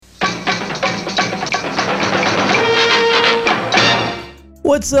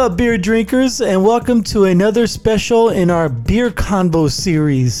What's up, beer drinkers, and welcome to another special in our Beer Convo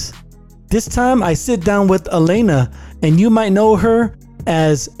series. This time I sit down with Elena, and you might know her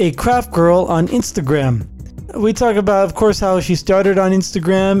as a craft girl on Instagram. We talk about, of course, how she started on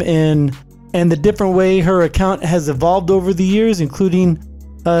Instagram and the different way her account has evolved over the years, including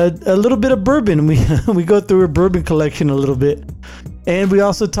a little bit of bourbon. We go through her bourbon collection a little bit. And we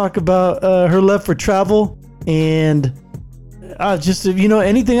also talk about her love for travel and just,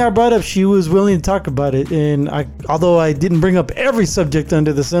 anything I brought up, she was willing to talk about it. And although I didn't bring up every subject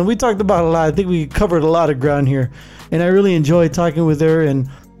under the sun, we talked about a lot. I think we covered a lot of ground here. And I really enjoyed talking with her. And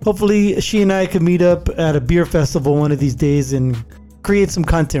hopefully she and I could meet up at a beer festival one of these days and create some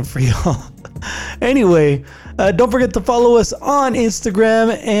content for y'all. Anyway, don't forget to follow us on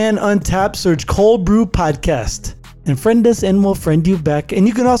Instagram and Untappd. Search Cold Brew Podcast. And friend us and we'll friend you back. And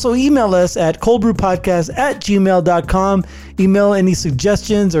you can also email us at coldbrewpodcast@gmail.com. Email any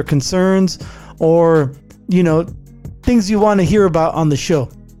suggestions or concerns or, things you want to hear about on the show.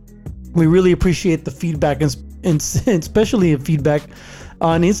 We really appreciate the feedback and especially feedback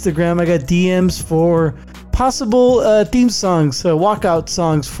on Instagram. I got DMs for possible theme songs, walkout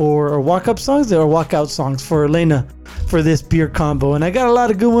songs for Elena for this beer combo, and I got a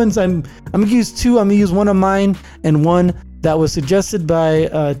lot of good ones. I'm gonna use two. I'm gonna use one of mine and one that was suggested by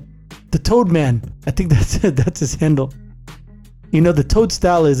the Toad Man. I think that's his handle. The Toad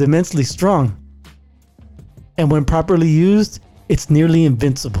style is immensely strong, and when properly used, it's nearly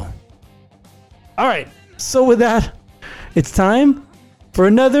invincible. All right, so with that, it's time for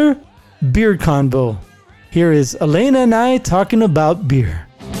another beer convo. Here is Elena and I talking about beer.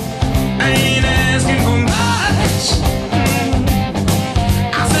 I ain't asking for much.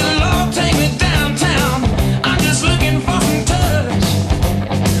 I said, Lord, take me downtown. I'm just looking for some touch.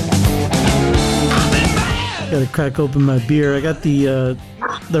 I've been bad. Gotta crack open my beer. I got the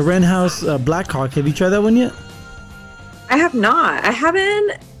Wren House Blackhawk. Have you tried that one yet? I have not. I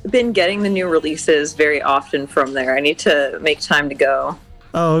haven't been getting the new releases very often from there. I need to make time to go.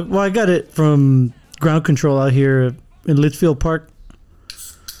 Oh, well, I got it from Ground Control out here in Litchfield Park.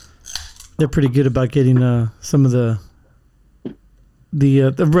 They're pretty good about getting some of the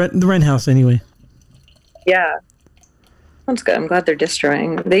Wren House anyway. Yeah. That's good. I'm glad they're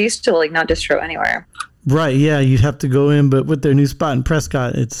distroing. They used to not distro anywhere. Right, yeah, you'd have to go in, but with their new spot in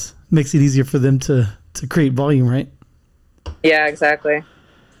Prescott, it makes it easier for them to create volume, right? Yeah, exactly.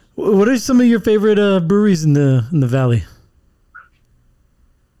 What are some of your favorite breweries in the valley?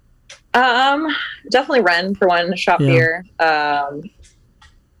 Definitely Wren for one, shop beer. Ad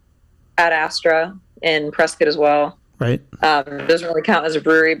Astra in Prescott as well. Right. Doesn't really count as a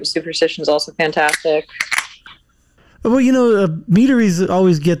brewery, but Superstition is also fantastic. Well, meaderies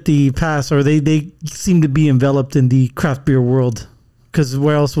always get the pass, or they seem to be enveloped in the craft beer world, because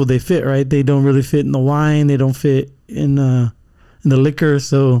where else would they fit, right? They don't really fit in the wine. They don't fit in the liquor,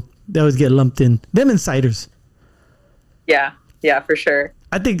 so they always get lumped in. Them and ciders. Yeah, for sure.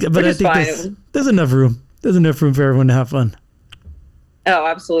 I think there's enough room. There's enough room for everyone to have fun. Oh,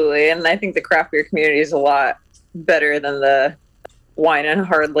 absolutely. And I think the craft beer community is a lot better than the wine and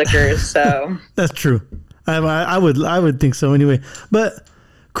hard liquors. So that's true. I would think so anyway. But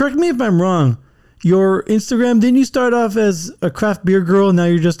correct me if I'm wrong. Your Instagram, didn't you start off as a craft beer girl? Now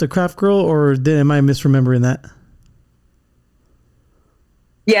you're just a craft girl, or am I misremembering that?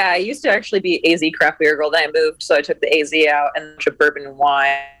 Yeah, I used to actually be AZ craft beer girl. Then I moved, so I took the AZ out and took bourbon and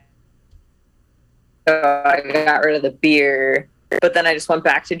wine. So I got rid of the beer, but then I just went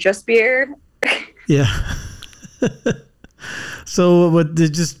back to just beer. Yeah. So what?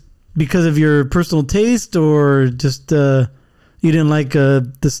 Just because of your personal taste, or just you didn't like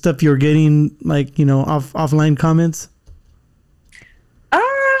the stuff you were getting, offline comments?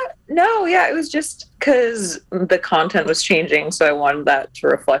 No, yeah, it was just because the content was changing, so I wanted that to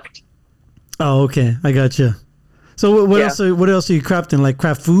reflect. Oh, okay, I gotcha. So what else? What else are you crafting? Like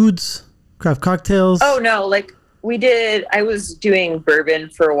craft foods, craft cocktails? Oh no, I was doing bourbon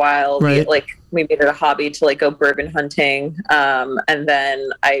for a while. Right. We made it a hobby to go bourbon hunting, and then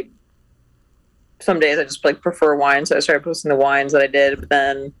some days I just prefer wine, so I started posting the wines that I did. But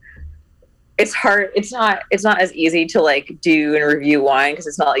then it's hard. It's not as easy to do and review wine, because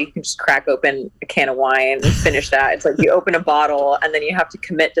it's not like you can just crack open a can of wine and finish that. It's you open a bottle and then you have to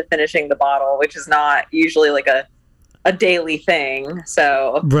commit to finishing the bottle, which is not usually a daily thing.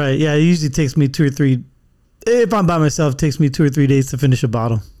 So right, yeah, it usually takes me 2 or 3. If I'm by myself, it takes me 2 or 3 days to finish a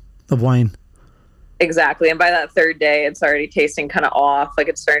bottle of wine. Exactly, and by that third day, it's already tasting kind of off,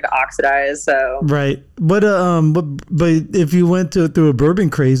 it's starting to oxidize. So right, but if you went through a bourbon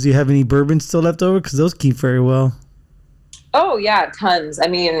craze, do you have any bourbon still left over? Because those keep very well. Oh yeah, tons. I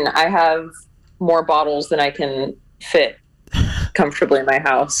mean, I have more bottles than I can fit comfortably in my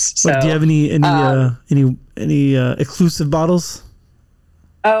house. So, Like, do you have any exclusive bottles?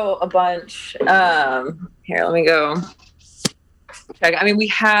 oh, a bunch. Here, let me go. Check. I mean, we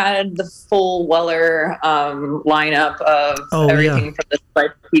had the full Weller lineup of Oh, everything yeah. from the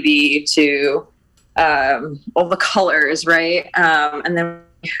Sprite TV to all the colors, right? And then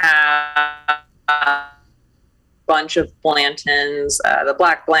we have a bunch of Blantons, the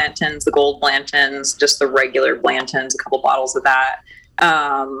black Blantons, the gold Blantons, just the regular Blantons, a couple bottles of that.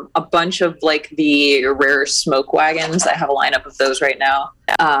 A bunch of like the rare smoke wagons. I have a lineup of those right now.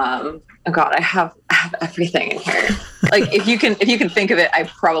 Oh God, I have everything in here. Like if you can think of it, I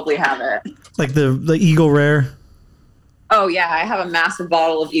probably have it. Like the Eagle Rare. Oh yeah, I have a massive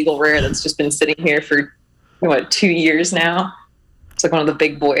bottle of Eagle Rare that's just been sitting here for 2 years now. It's like one of the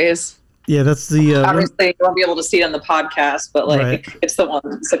big boys. Yeah, that's the Obviously, you won't be able to see it on the podcast, but like Right. it's the one.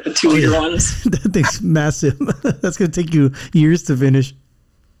 It's like the 2 liter ones. that thing's massive. That's gonna take you years to finish,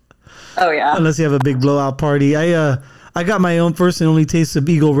 Oh yeah. unless you have a big blowout party. I got my own first and only taste of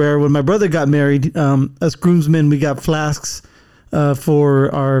Eagle Rare when my brother got married. Us groomsmen, we got flasks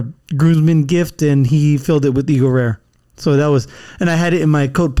for our groomsmen gift, and he filled it with Eagle Rare. So that was, and I had it in my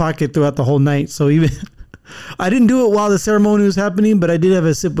coat pocket throughout the whole night. So even I didn't do it while the ceremony was happening, but I did have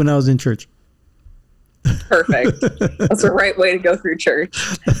a sip when I was in church. Perfect. That's the right way to go through church.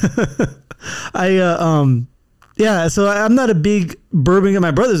 Yeah, so I'm not a big bourbon guy. My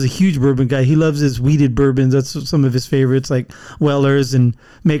brother's a huge bourbon guy. He loves his weeded bourbons. That's some of his favorites, like Weller's and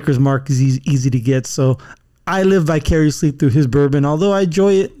Maker's Mark is easy to get. So I live vicariously through his bourbon. Although I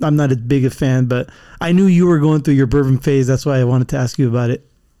enjoy it, I'm not as big a fan, but I knew you were going through your bourbon phase. That's why I wanted to ask you about it.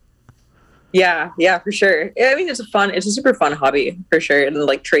 Yeah, for sure. I mean, it's a super fun hobby for sure, and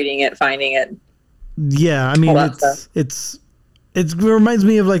like trading it, finding it. Yeah, I mean, All that it reminds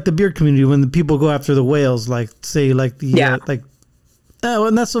me of like the beer community when the people go after the whales, like say like the Yeah. well,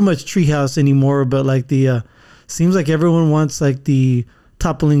 not so much Treehouse anymore, but like the seems like everyone wants like the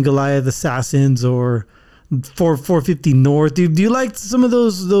Toppling Goliath Assassins or 450 North. Do you like some of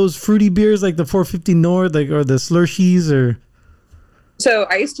those fruity beers like the 450 North, like or the Slushies or? So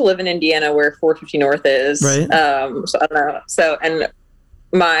I used to live in Indiana, where 450 North is. Right. So I don't know. So and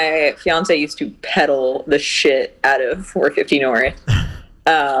my fiance used to peddle the shit out of 450 North.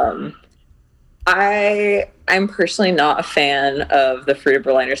 I'm personally not a fan of the fruited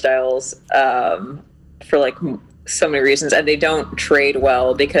Berliner styles for like so many reasons, and they don't trade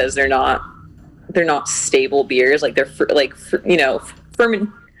well because they're not stable beers. Like they're ferment.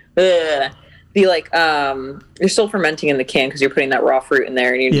 The like you're still fermenting in the can because you're putting that raw fruit in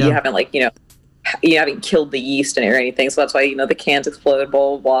there, and you haven't like you haven't killed the yeast in it or anything. So that's why the cans explode.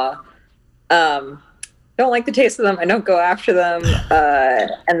 Blah blah blah. Don't like the taste of them. I don't go after them.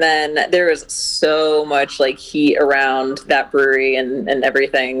 And then there was so much like heat around that brewery and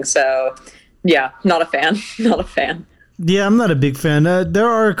everything. So yeah, not a fan. Not a fan. Yeah, I'm not a big fan. There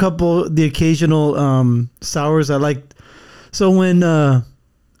are a couple, the occasional sours I like. So when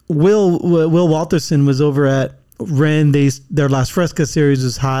Will Walterson was over at Ren, their last Fresca series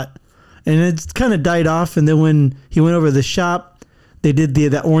was hot, and it's kind of died off. And then when he went over to the shop, they did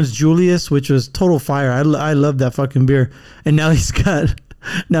that Orange Julius, which was total fire. I love that fucking beer. And now he's got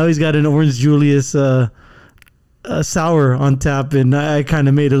an Orange Julius sour on tap, and I kind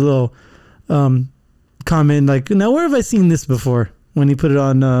of made a little comment like, now where have I seen this before? When he put it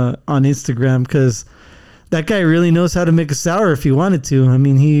on Instagram, because that guy really knows how to make a sour if he wanted to. I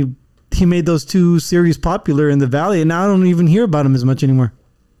mean, he made those two series popular in the Valley, and now I don't even hear about him as much anymore.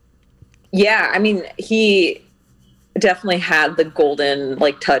 Yeah, I mean, he definitely had the golden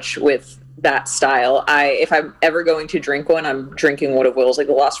like touch with that style. If I'm ever going to drink one, I'm drinking one of Will's. Like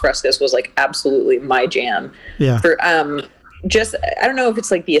the Las Frescas was like absolutely my jam. Yeah. For just I don't know if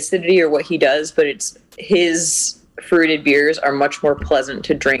it's like the acidity or what he does, but it's his fruited beers are much more pleasant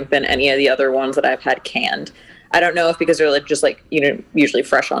to drink than any of the other ones that I've had canned. I don't know if because they're like just like usually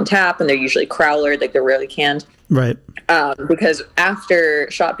fresh on tap, and they're usually crowlered, like they're rarely canned. Right. Because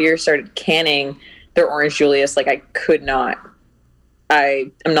after Shot Beer started canning their Orange Julius, like I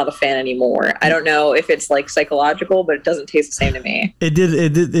am not a fan anymore. I don't know if it's like psychological, but it doesn't taste the same to me. It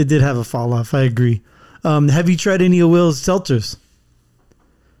did have a fall off. I agree. Have you tried any of Will's seltzers?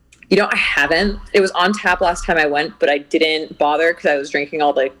 I haven't. It was on tap last time I went, but I didn't bother because I was drinking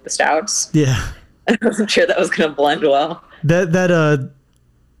all the stouts. Yeah. I wasn't sure that was going to blend well.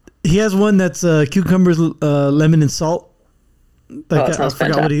 He has one that's cucumbers, lemon, and salt. Like, that sounds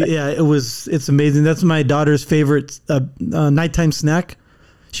fantastic. It's amazing. That's my daughter's favorite nighttime snack.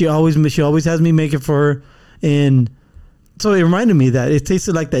 She always has me make it for her, and So it reminded me that it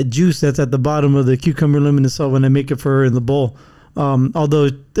tasted like that juice that's at the bottom of the cucumber lemon and salt when I make it for her in the bowl. Although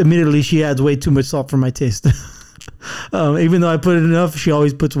admittedly she adds way too much salt for my taste. Even though I put it enough, she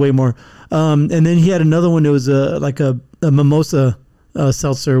always puts way more. And then he had another one that was like a mimosa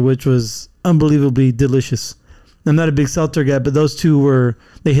seltzer, which was unbelievably delicious. I'm not a big seltzer guy, but those two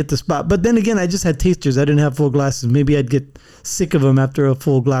they hit the spot. But then again, I just had tasters. I didn't have full glasses. Maybe I'd get sick of them after a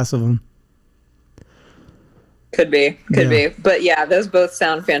full glass of them. Could be. But yeah, those both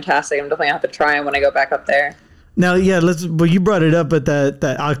sound fantastic. I'm definitely gonna have to try them when I go back up there. Now, yeah, well, you brought it up, but that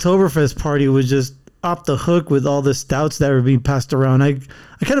Oktoberfest party was just off the hook with all the stouts that were being passed around. I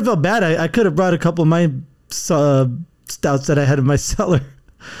kind of felt bad. I could have brought a couple of my stouts that I had in my cellar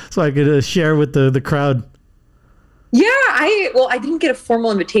so I could share with the crowd. Yeah, I didn't get a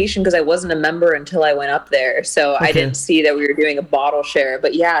formal invitation because I wasn't a member until I went up there. So I didn't see that we were doing a bottle share.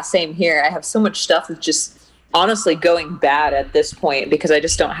 But yeah, same here. I have so much stuff that's just honestly going bad at this point because I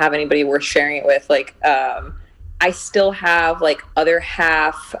just don't have anybody worth sharing it with. Like, I still have like other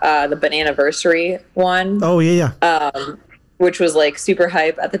half the Bananiversary one. Oh yeah. Which was like super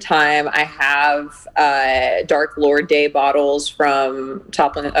hype at the time. I have Dark Lord Day bottles from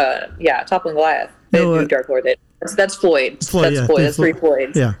Toppling Goliath. They do Dark Lord Day. That's Floyd. That's Floyd. That's three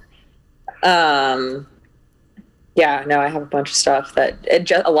Floyds. Yeah. Yeah, no, I have a bunch of stuff a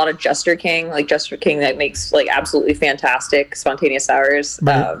lot of Jester King that makes like absolutely fantastic spontaneous sours.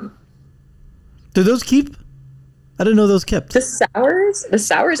 Right. Do those keep? I didn't know those kept. The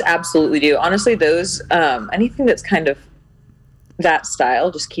sours absolutely do. Honestly, those anything that's kind of that style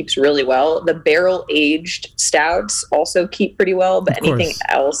just keeps really well. The barrel aged stouts also keep pretty well, but anything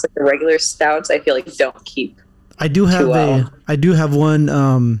else like the regular stouts, I feel like don't keep. I do have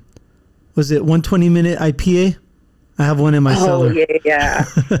one. Was it 120-minute IPA? I have one in my cellar. Oh yeah.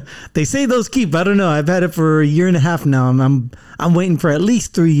 They say those keep. I don't know. I've had it for a year and a half now. I'm waiting for at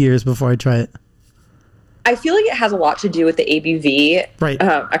least 3 years before I try it. I feel like it has a lot to do with the ABV. Right.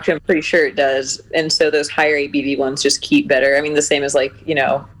 Actually, I'm pretty sure it does. And so those higher ABV ones just keep better. I mean, the same as like,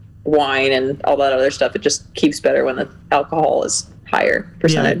 wine and all that other stuff. It just keeps better when the alcohol is higher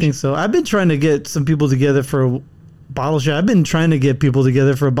percentage. Yeah, I think so. I've been trying to get some people together for a bottle share. I've been trying to get people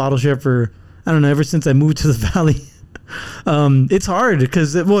together for a bottle share for, I don't know, ever since I moved to the Valley. It's hard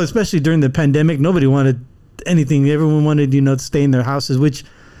because, especially during the pandemic, nobody wanted anything. Everyone wanted, to stay in their houses, which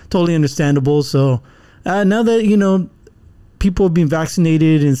totally understandable. So now that, people have been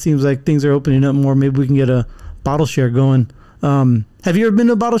vaccinated and it seems like things are opening up more, maybe we can get a bottle share going. Have you ever been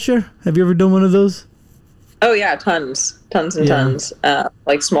to a bottle share? Have you ever done one of those? Oh yeah, tons and tons.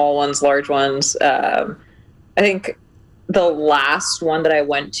 Like small ones, large ones. I think the last one that I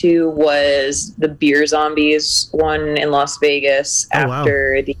went to was the Beer Zombies one in Las Vegas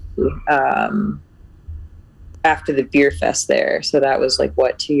after the beer fest there. So that was like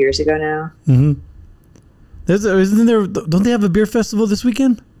 2 years ago now. Mm-hmm. Don't they have a beer festival this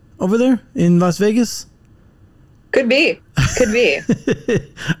weekend over there in Las Vegas? Could be.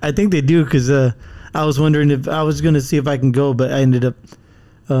 I think they do because I was wondering if I was going to see if I can go, but I ended up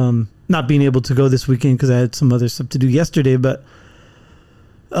not being able to go this weekend because I had some other stuff to do yesterday. But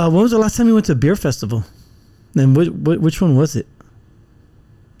when was the last time you went to a beer festival? And which one was it?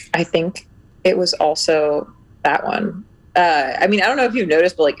 I think it was also that one. I mean, I don't know if you've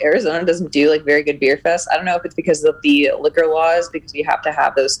noticed, but like Arizona doesn't do like very good beer fest. I don't know if it's because of the liquor laws, because you have to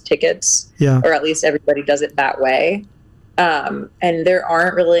have those tickets, or at least everybody does it that way. And there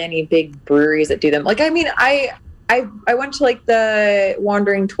aren't really any big breweries that do them. Like, I mean, I went to like the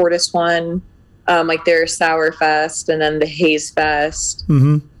Wandering Tortoise one, like their Sour Fest and then the Haze Fest.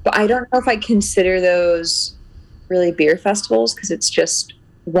 Mm-hmm. But I don't know if I consider those really beer festivals because it's just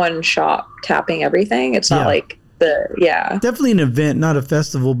one shop tapping everything. It's not like definitely an event, not a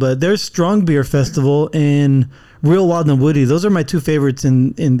festival. But there's Strong Beer Festival and Real Wild and Woody. Those are my two favorites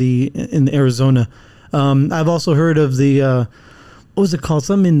in Arizona. I've also heard of the what was it called?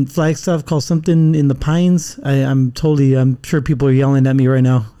 Something in Flagstaff called something in the Pines. I'm sure people are yelling at me right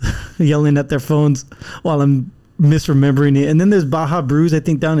now, yelling at their phones while I'm misremembering it. And then there's Baja Brews, I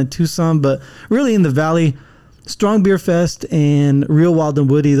think, down in Tucson, but really in the Valley. Strong Beer Fest and Real Wild and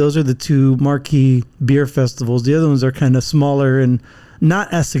Woody, those are the two marquee beer festivals. The other ones are kind of smaller and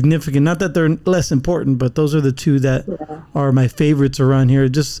not as significant. Not that they're less important, but those are the two that are my favorites around here.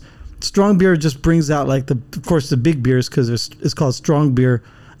 Just Strong Beer just brings out like of course the big beers because it's called Strong Beer,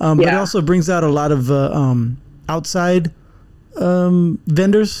 but it also brings out a lot of outside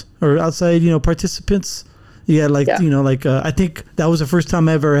vendors or outside participants. Yeah, I think that was the first time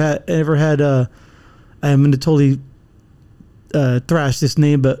I ever had. I'm going to totally thrash this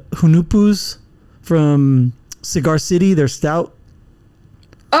name, but Hunupus from Cigar City, their stout.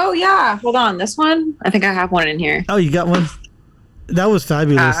 Oh yeah, hold on. This one, I think I have one in here. Oh, you got one? That was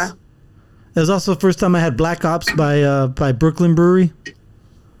fabulous. It was also the first time I had Black Ops by Brooklyn Brewery.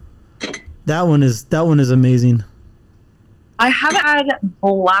 That one is amazing. I haven't had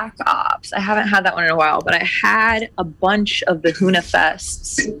Black Ops. I haven't had that one in a while, but I had a bunch of the Huna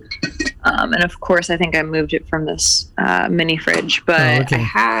Fests. And of course, I think I moved it from this mini fridge. But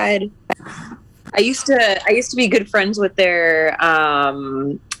I used to be good friends with their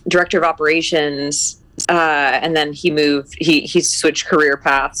director of operations. And then he switched career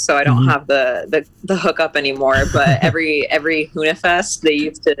paths, so I don't have the hookup anymore. But every Huna Fest, they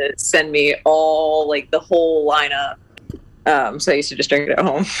used to send me all like the whole lineup. So I used to just drink it at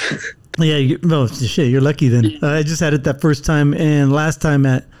home. Yeah, you're lucky then. I just had it that first time and last time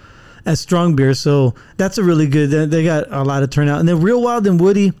at Strong Beer, so that's a really good. They got a lot of turnout, and then Real Wild and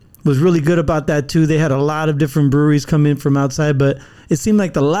Woody was really good about that too. They had a lot of different breweries come in from outside, but it seemed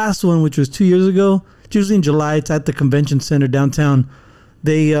like the last one, which was 2 years ago, it's usually in July. It's at the convention center downtown.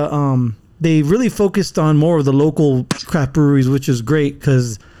 They really focused on more of the local craft breweries, which is great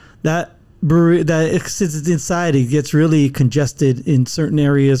because that brewery that since it's inside, it gets really congested in certain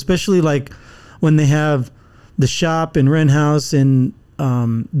areas, especially like when they have the shop and Wren House and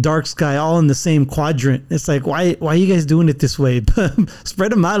Dark Sky all in the same quadrant. It's like, why are you guys doing it this way?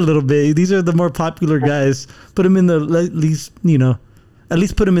 Spread them out a little bit. These are the more popular guys. Put them in the at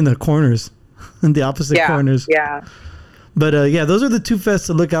least put them in the corners, in the opposite corners. Yeah. But those are the two fests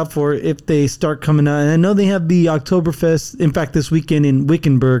to look out for if they start coming out. And I know they have the Oktoberfest. In fact, this weekend in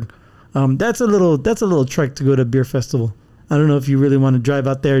Wickenburg. That's a little trek to go to a beer festival. I don't know if you really want to drive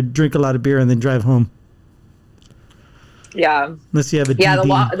out there, drink a lot of beer, and then drive home. Yeah. Unless you have a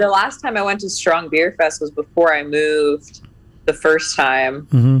DD. The last time I went to Strong Beer Fest was before I moved the first time.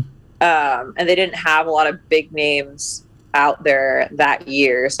 Mm-hmm. And they didn't have a lot of big names out there that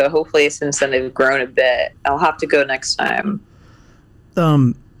year. So hopefully since then they've grown a bit. I'll have to go next time.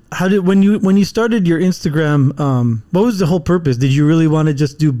 How did when you started your Instagram, what was the whole purpose? Did you really want to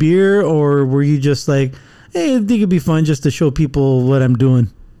just do beer, or were you just like, hey, I think it'd be fun just to show people what I'm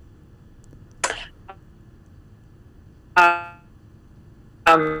doing?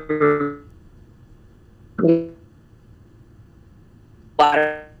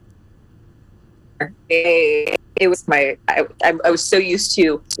 It was I was so used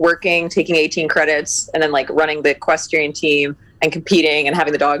to working, taking 18 credits, and then like running the equestrian team and competing and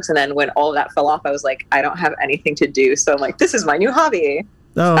having the dogs. And then when all of that fell off, I was like, I don't have anything to do. So I'm like, this is my new hobby.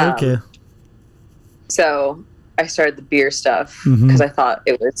 Oh, okay. So I started the beer stuff because I thought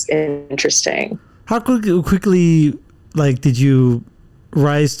it was interesting. How quickly like did you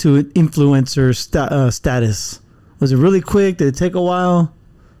rise to influencer status? Was it really quick? Did it take a while?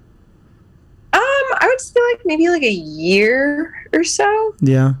 I would say like maybe like a year or so.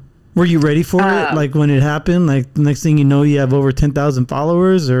 Yeah. Were you ready for it? Like when it happened, like the next thing you know, you have over 10,000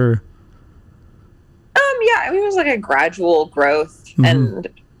 followers, or? Yeah, I mean, it was like a gradual growth, and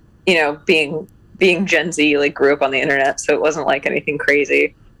being Gen Z, like grew up on the internet, so it wasn't like anything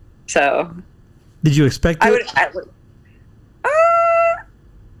crazy. So. Did you expect it?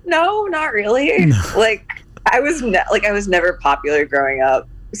 No, not really. No. Like I was never popular growing up,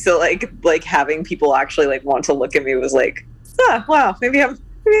 so like having people actually like want to look at me was like, wow, maybe I'm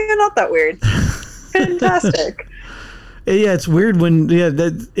not that weird. Fantastic. Yeah, it's weird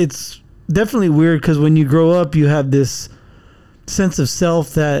it's definitely weird because when you grow up, you have this sense of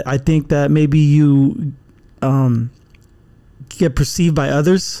self that I think that maybe you get perceived by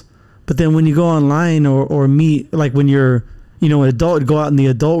others, but then when you go online or meet, like when you're an adult, go out in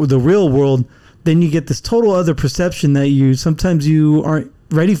the real world, then you get this total other perception that sometimes you aren't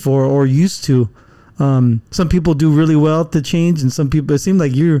ready for or used to. Some people do really well to change, and some people, it seems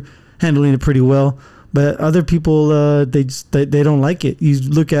like you're handling it pretty well, but other people, they don't like it. You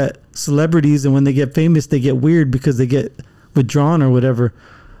look at celebrities, and when they get famous, they get weird because they get withdrawn or whatever.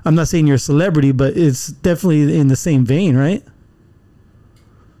 I'm not saying you're a celebrity, but it's definitely in the same vein, right?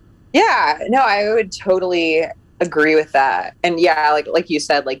 Yeah, no, I would totally agree with that. And yeah, like you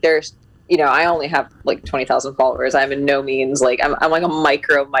said, like there's, I only have like 20,000 followers. I'm in no means like, I'm like a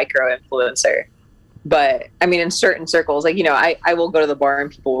micro influencer. But I mean, in certain circles, like, I will go to the bar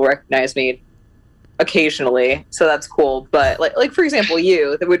and people will recognize me occasionally. So that's cool. But like for example,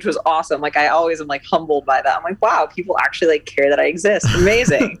 you, which was awesome. Like I always am like humbled by that. I'm like, wow, people actually like care that I exist.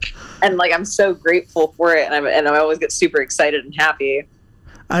 Amazing. And like, I'm so grateful for it. And I always get super excited and happy.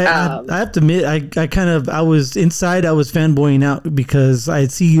 I have to admit, I was fanboying out because I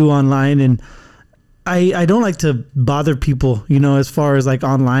see you online, and I don't like to bother people, as far as like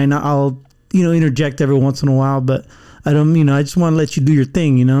online. I'll interject every once in a while, but I don't, I just want to let you do your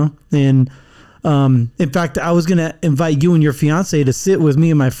thing, and in fact, I was going to invite you and your fiance to sit with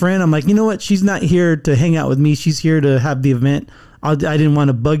me and my friend. I'm like, you know what? She's not here to hang out with me. She's here to have the event. I didn't want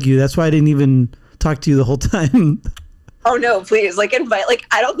to bug you. That's why I didn't even talk to you the whole time. Oh no, please, like invite, like,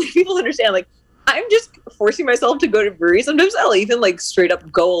 I don't think people understand, like, I'm just forcing myself to go to breweries. Sometimes I'll even like straight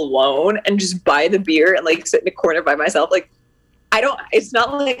up go alone and just buy the beer and like sit in a corner by myself. Like, it's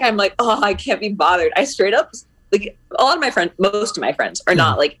not like I'm like, oh, I can't be bothered. I straight up, like, a lot of my friends, most of my friends are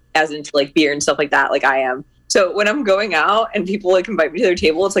not like as into like beer and stuff like that, like I am. So when I'm going out and people like invite me to their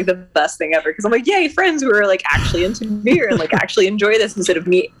table, it's like the best thing ever. Cause I'm like, yay, friends who are like actually into beer and like actually enjoy this, instead of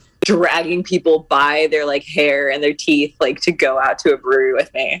me dragging people by their like hair and their teeth, like to go out to a brewery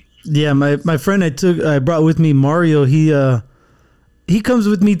with me. Yeah. My friend I brought with me, Mario, he comes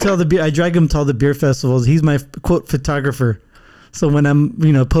with me to all the beer. I drag him to all the beer festivals. He's my quote photographer. So when I'm,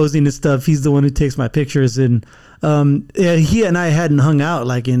 posting this stuff, he's the one who takes my pictures. And he and I hadn't hung out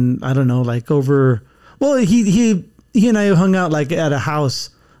like in, I don't know, like over, well, he and I hung out like at a house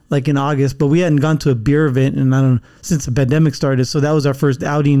like in August, but we hadn't gone to a beer event and I don't know, since the pandemic started. So that was our first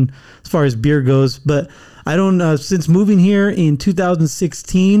outing as far as beer goes. But I don't, since moving here in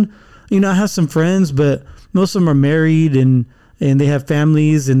 2016, I have some friends, but most of them are married and they have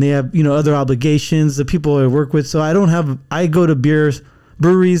families and they have, other obligations, the people I work with. So I go to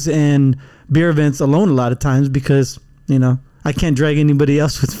breweries and beer events alone a lot of times because, I can't drag anybody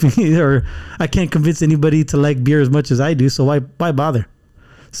else with me, or I can't convince anybody to like beer as much as I do. So why bother?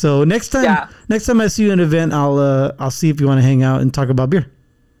 So next time I see you at an event, I'll see if you want to hang out and talk about beer.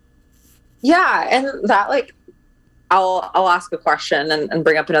 Yeah. And that, like, I'll ask a question and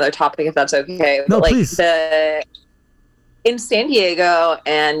bring up another topic if that's okay. No, but, like, please. In San Diego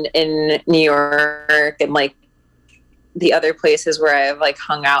and in New York and like the other places where I've like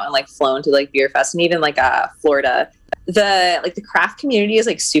hung out and like flown to like beer fest, and even like Florida, the craft community is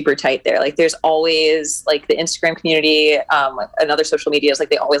like super tight there. Like there's always like the Instagram community, like, and other social medias,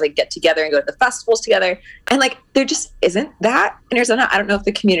 like they always like get together and go to the festivals together. And like there just isn't that in Arizona. I don't know if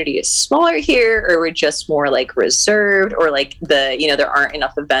the community is smaller here or we're just more like reserved, or like there aren't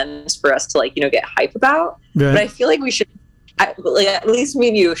enough events for us to like, get hype about. Right. But I feel like we should, like, at least me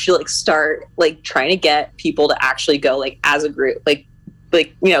and you should like start like trying to get people to actually go like as a group, like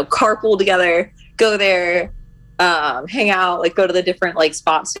carpool together, go there, hang out, like go to the different like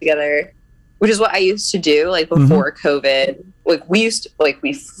spots together, which is what I used to do like before COVID. Like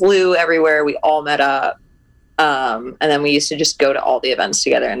we flew everywhere, we all met up, and then we used to just go to all the events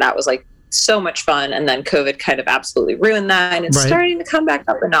together, and that was like so much fun. And then COVID kind of absolutely ruined that, and it's starting to come back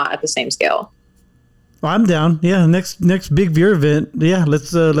up, but not at the same scale. Well, I'm down. Yeah, next big beer event. Yeah,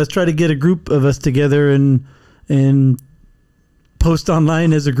 let's try to get a group of us together and post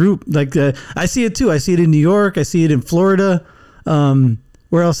online as a group. Like I see it too. I see it in New York. I see it in Florida.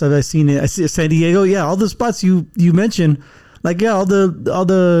 Where else have I seen it? I see San Diego. Yeah, all the spots you mentioned. Like all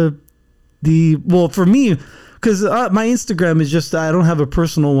the well, for me, because my Instagram is just, I don't have a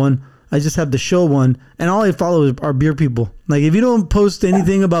personal one. I just have the show one, and all I follow are beer people. Like if you don't post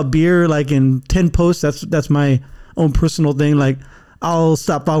anything about beer, like in 10 posts, that's my own personal thing. Like I'll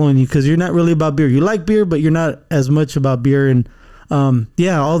stop following you because you're not really about beer. You like beer, but you're not as much about beer. And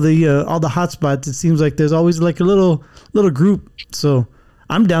all the hot spots, it seems like there's always like a little group. So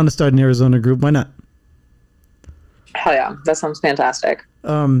I'm down to start an Arizona group. Why not? Hell yeah, that sounds fantastic.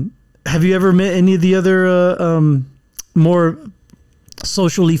 Have you ever met any of the other more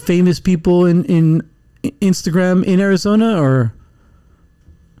socially famous people in Instagram in Arizona, or?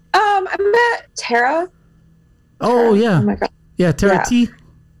 I met Tara. Oh yeah. Oh my God. Yeah, Tara T.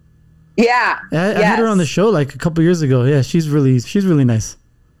 Yeah. I had her on the show like a couple years ago. Yeah, she's really nice.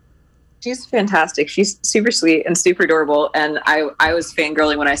 She's fantastic. She's super sweet and super adorable. And I was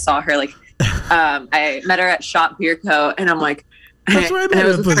fangirling when I saw her. Like, I met her at Shop Beer Co. And I'm like, that's where I met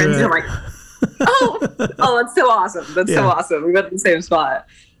her. With her. And I'm like, oh, that's so awesome. That's so awesome. We went to the same spot.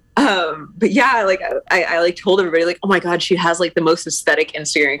 But yeah, like I like told everybody like, oh my God, she has like the most aesthetic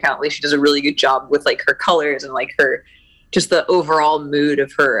Instagram account. Like she does a really good job with like her colors and like her, just the overall mood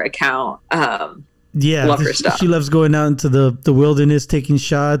of her account. Yeah, love her stuff. She loves going out into the wilderness, taking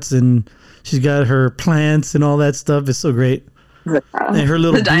shots, and she's got her plants and all that stuff. It's so great. And her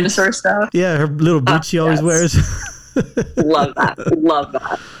little the dinosaur stuff. Yeah, her little boots she always wears. Love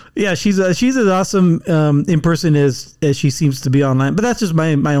that. Yeah, she's as awesome in person as she seems to be online. But that's just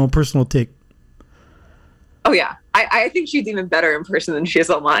my own personal take. Oh yeah, I think she's even better in person than she is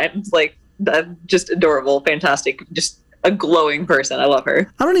online. It's like just adorable, fantastic, just a glowing person. I love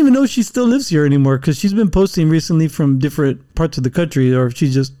her. I don't even know if she still lives here anymore because she's been posting recently from different parts of the country, or if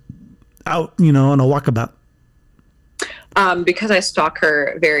she's just out, on a walkabout? Because I stalk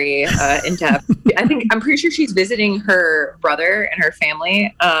her very in depth. I'm pretty sure she's visiting her brother and her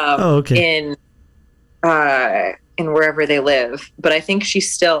family in wherever they live. But I think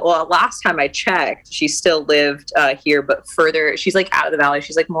she's still, well, last time I checked, she still lived here, but further. She's like out of the valley.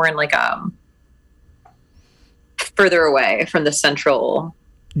 She's like more in like further away from the centralized.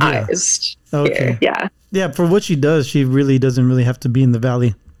 Okay. Here. Yeah. Yeah. For what she does, she really doesn't really have to be in the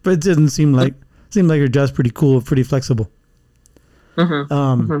valley. But it doesn't seem like her job's pretty cool, pretty flexible.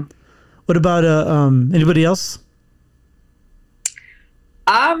 What about anybody else?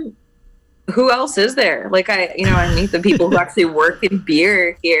 Who else is there? Like I meet the people who actually work in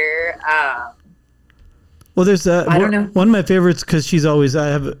beer here. Well, there's I don't know. One of my favorites because she has a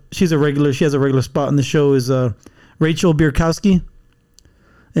regular spot in the show is Rachel Bierkowski,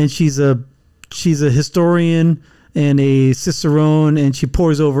 and she's a historian and a cicerone, and she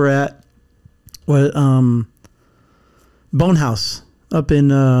pours over at Bonehouse up in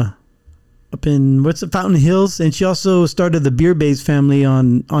Fountain Hills, and she also started the Beer Bays family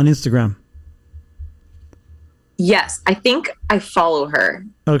on Instagram. Yes, I think I follow her.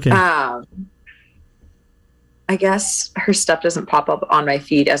 Okay. I guess her stuff doesn't pop up on my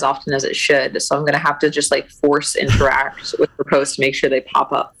feed as often as it should, so I'm gonna have to just like force interact with her posts to make sure they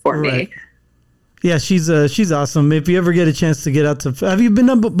pop up for me. Yeah, she's awesome. If you ever get a chance to get out to, have you been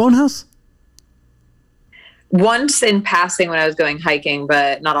to Bonehouse? Once in passing when I was going hiking,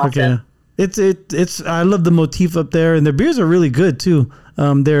 but not often. Okay. It's I love the motif up there, and their beers are really good too.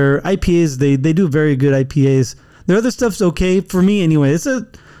 Their IPAs, they do very good IPAs. Their other stuff's okay for me anyway.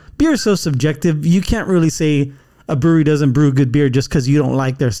 Beer is so subjective. You can't really say a brewery doesn't brew good beer just because you don't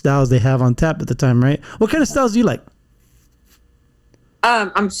like their styles they have on tap at the time, right? What kind of styles do you like?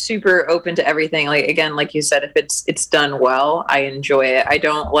 I'm super open to everything. Like again, like you said, if it's done well, I enjoy it. I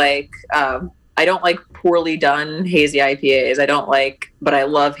don't like poorly done hazy IPAs. But I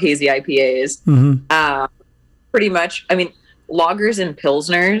love hazy IPAs. Mm-hmm. Pretty much. I mean, lagers and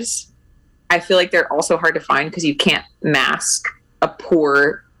pilsners, I feel like they're also hard to find because you can't mask a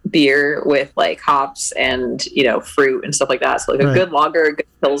poor beer with like hops and fruit and stuff like that. So like a good lager, a good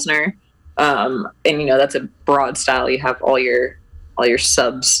pilsner, and that's a broad style. You have all your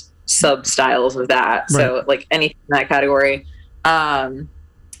sub styles of that. Right. So like anything in that category.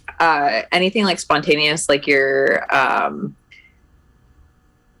 Anything like spontaneous, like your oh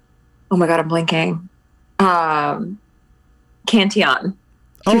my god, I'm blanking. Cantillon.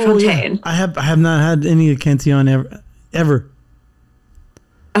 Yeah. I have not had any Cantillon ever.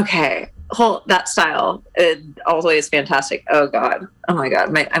 Okay. Well, that style always fantastic. Oh god. Oh my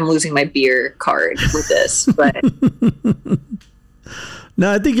god. I'm losing my beer card with this, but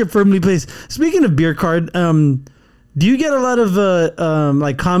no, I think you're firmly placed. Speaking of beer card, do you get a lot of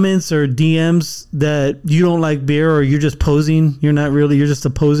like comments or DMs that you don't like beer or you're just posing? You're just a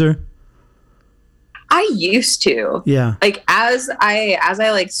poser? I used to. Yeah. Like as I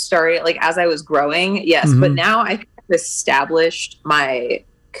like started, like as I was growing, yes. Mm-hmm. But now I've established my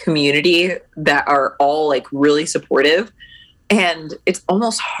community that are all like really supportive. And it's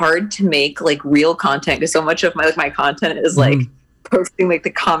almost hard to make like real content because so much of my content is like posting like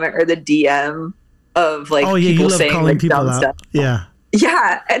the comment or the DM of like people saying like dumb out. Stuff. Yeah.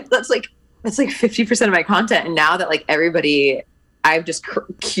 Yeah. And that's like 50% of my content. And now that like everybody, I've just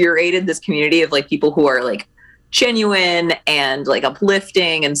curated this community of like people who are like genuine and like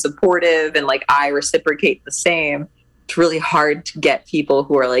uplifting and supportive, and like I reciprocate the same. It's really hard to get people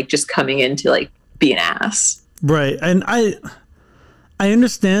who are like just coming in to like be an ass. Right. And I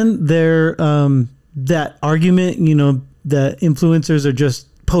understand their that argument, that influencers are just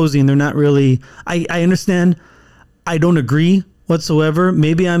posing. They're not really, I understand. I don't agree whatsoever.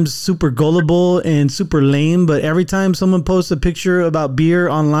 Maybe I'm super gullible and super lame, but every time someone posts a picture about beer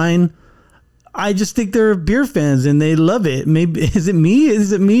online, I just think they're beer fans and they love it. Maybe is it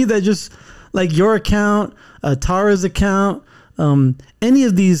me that just like your account, Tara's account, any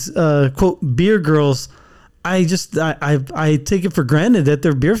of these quote beer girls, I take it for granted that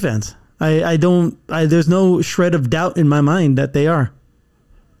they're beer fans. There's no shred of doubt in my mind that they are.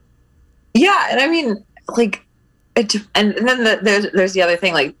 Yeah, and I mean, like, and then there's the other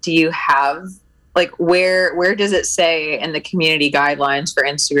thing. Like, do you have like where does it say in the community guidelines for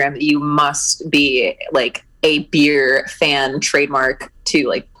Instagram that you must be like a beer fan trademark to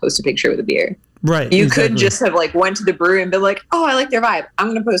like post a picture with a beer? Right. You could just have like went to the brewery and been like, oh, I like their vibe. I'm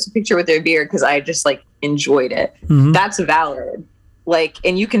gonna post a picture with their beer because I just like enjoyed it. Mm-hmm. That's valid. Like,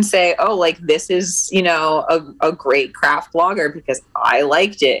 and you can say, oh, like this is a great craft lager because I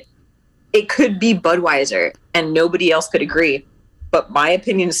liked it. It could be Budweiser and nobody else could agree. but my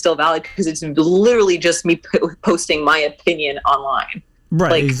opinion is still valid because it's literally just me posting my opinion online.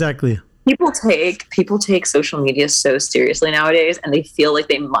 Right. Like, exactly. people take social media so seriously nowadays, and they feel like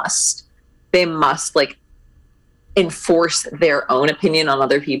they must like enforce their own opinion on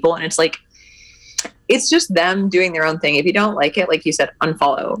other people. And it's like, it's just them doing their own thing. If you don't like it, like you said,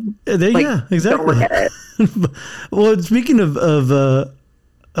 unfollow. Like, Yeah, exactly. Don't look at it. Well, speaking of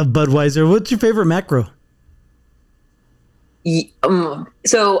Budweiser, what's your favorite macro?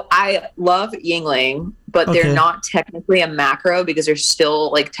 So I love Yingling, but Okay. they're not technically a macro because they're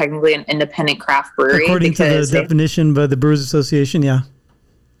still like technically an independent craft brewery. According to the because definition by the Brewers Association, yeah.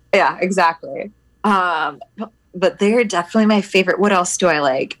 yeah, exactly. But they're definitely my favorite. What else do I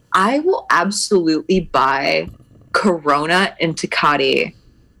like? I will absolutely buy Corona and Tecate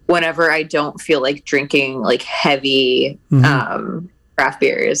whenever I don't feel like drinking like heavy craft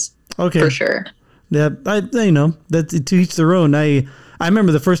beers. Okay. For sure. Yeah, that's to each their own. I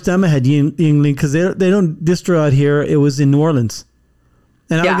remember the first time I had Yingling because they don't distro out here. It was in New Orleans,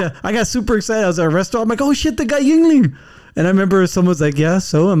 and Yeah. I got super excited. I was at a restaurant. I'm like, oh shit, they got Yingling, and I remember someone was like, yeah.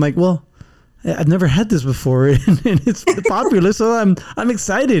 So I'm like, well, I've never had this before, and it's popular, so I'm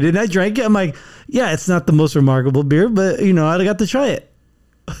excited, and I drank it. I'm like, yeah, it's not the most remarkable beer, but I got to try it.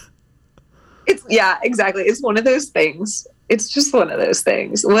 Yeah, exactly. It's one of those things. It's just one of those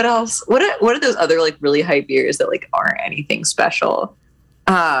things. What else? What are those other like really hype beers that like aren't anything special?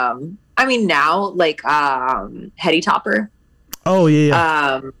 I mean, now like Heady Topper, Oh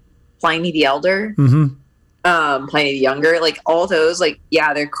yeah. Pliny the Elder, Mm-hmm. Pliny the Younger, like all those, like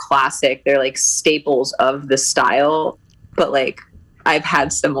yeah, they're classic. They're like staples of the style. But like I've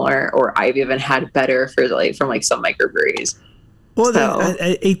had similar, or I've even had better from some microbreweries. Well, So-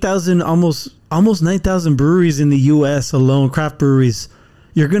 8,000, almost 9,000 breweries in the U.S. alone, craft breweries.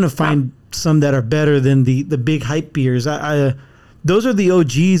 You're gonna find some that are better than the big hype beers. Those are the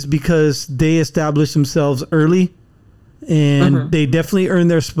OGs because they established themselves early, and they definitely earned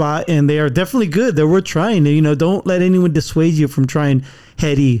their spot, and they are definitely good. They're worth trying. Don't let anyone dissuade you from trying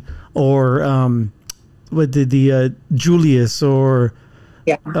Heady or the Julius or.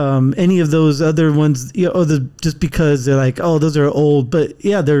 Yeah. Any of those other ones, just because they're like, oh, those are old, but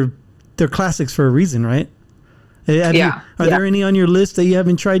yeah, they're classics for a reason, right? Are there any on your list that you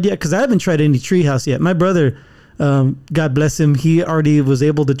haven't tried yet? Because I haven't tried any Treehouse yet. My brother, God bless him, he already was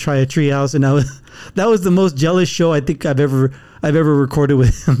able to try a Treehouse, and that was the most jealous show I think I've ever recorded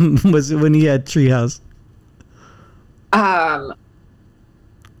with him was when he had Treehouse. I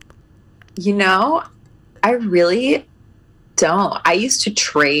really don't. I used to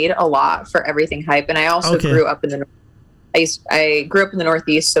trade a lot for everything hype, and I also grew up in the. I grew up in the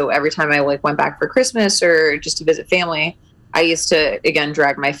Northeast, so every time I like went back for Christmas or just to visit family, I used to again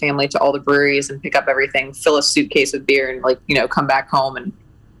drag my family to all the breweries and pick up everything, fill a suitcase with beer, and come back home and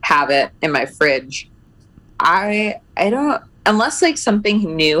have it in my fridge. I don't, unless like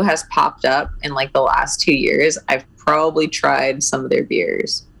something new has popped up in like the last 2 years, I've probably tried some of their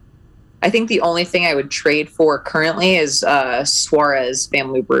beers. I think the only thing I would trade for currently is Suarez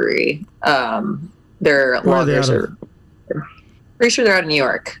Family Brewery. Their lagers are pretty sure they're out of New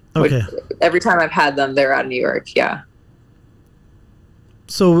York. Okay. Every time I've had them, they're out of New York. Yeah.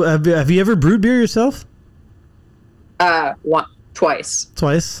 So have you ever brewed beer yourself? Twice.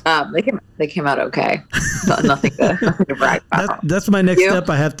 Twice. They came out okay. Nothing to brag about. That's my next step.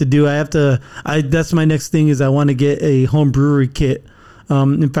 I have to do. That's my next thing is I want to get a home brewery kit.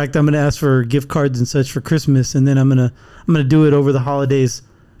 In fact, I'm going to ask for gift cards and such for Christmas, and then I'm gonna do it over the holidays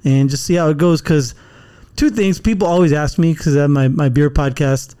and just see how it goes. Because two things, people always ask me because I have my beer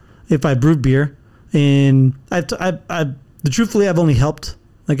podcast if I brew beer, and truthfully I've only helped.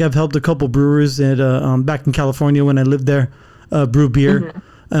 Like I've helped a couple brewers at back in California when I lived there brew beer,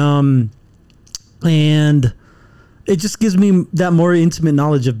 and it just gives me that more intimate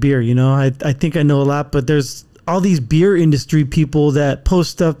knowledge of beer. I think I know a lot, but there's all these beer industry people that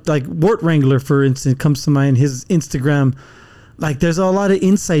post stuff like Wart Wrangler, for instance, comes to mind. His Instagram, like there's a lot of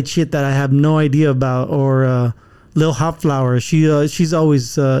inside shit that I have no idea about. Or Lil Hopflower, she's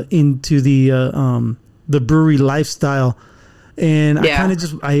always into the brewery lifestyle, and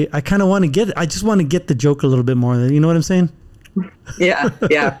I kind of want to get it. I just want to get the joke a little bit more. You know what I'm saying? Yeah,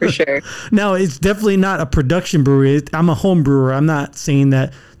 for sure. Now, it's definitely not a production brewery. I'm a home brewer. I'm not saying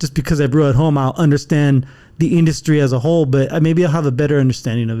that just because I brew at home, I'll understand the industry as a whole, but maybe I'll have a better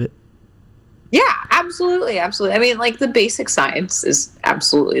understanding of it. Yeah, absolutely. I mean, like the basic science is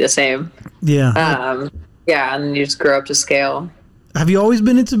absolutely the same. Yeah. And you just grow up to scale. Have you always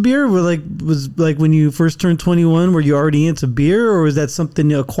been into beer? Was when you first turned 21, were you already into beer, or was that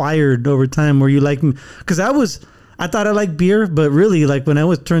something you acquired over time? Where you like? Because I I thought I liked beer, but really, like when I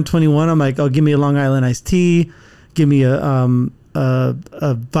was turned 21, I'm like, oh, give me a Long Island iced tea, give me a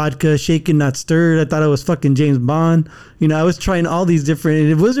vodka shaken not stirred. I thought I was fucking James Bond. You know, I was trying all these different,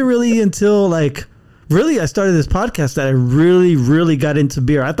 and it wasn't really until like really I started this podcast that I really got into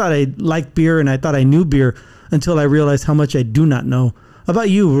beer. I thought I liked beer and I thought I knew beer until I realized how much I do not know. How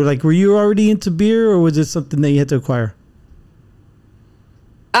about you? Were you already into beer, or was it something that you had to acquire?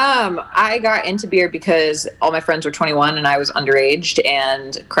 I got into beer because all my friends were 21 and I was underage,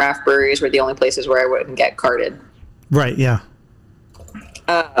 and craft breweries were the only places where I wouldn't get carded. Right. Yeah.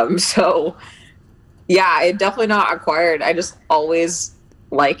 So yeah, I definitely not acquired. I just always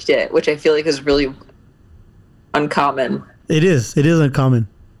liked it, which I feel like is really uncommon. It is uncommon,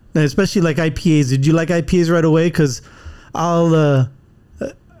 and especially like IPAs. Did you like IPAs right away? Because I'm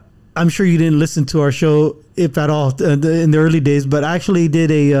sure you didn't listen to our show, if at all, in the early days, but I actually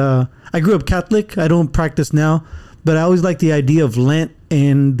did I grew up Catholic. I don't practice now, but I always liked the idea of Lent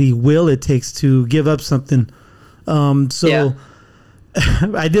and the will it takes to give up something. Yeah.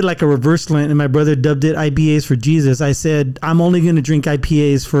 I did like a reverse Lent, and my brother dubbed it IPAs for Jesus. I said, I'm only going to drink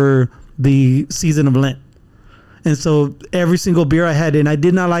IPAs for the season of Lent. And so every single beer I had, and I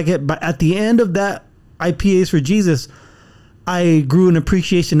did not like it, but at the end of that IPAs for Jesus, I grew an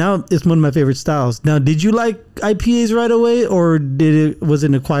appreciation. Now it's one of my favorite styles. Now, did you like IPAs right away, or was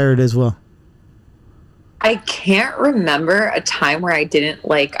it acquired as well? I can't remember a time where I didn't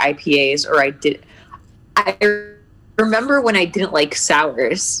like IPAs, or I remember when I didn't like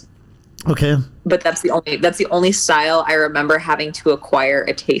sours. Okay. But that's the only style I remember having to acquire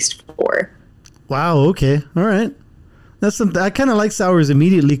a taste for. Wow. Okay. All right. That's something. I kind of like sours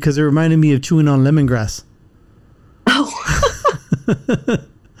immediately because it reminded me of chewing on lemongrass. Oh.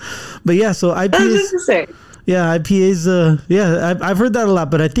 But yeah, so IPAs. That's interesting. Yeah, IPAs. Yeah, I've heard that a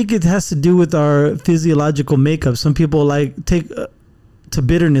lot, but I think it has to do with our physiological makeup. Some people like take to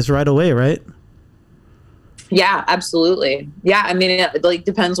bitterness right away, right? Yeah, absolutely. Yeah, I mean, it like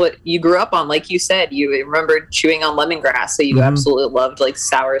depends what you grew up on. Like you said, you remember chewing on lemongrass, so you absolutely loved like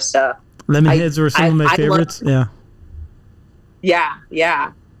sour stuff. Lemonheads were some of my favorites. Yeah.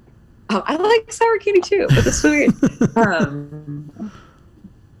 I like sour candy too, but that's so weird.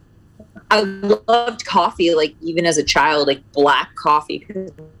 I loved coffee, like even as a child, like black coffee.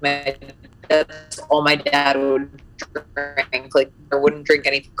 That's all my dad would drink. Like I wouldn't drink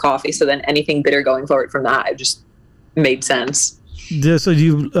any coffee, so then anything bitter going forward from that, it just made sense. Yeah, so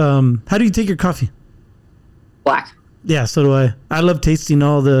how do you take your coffee? Black. Yeah, so do I. I love tasting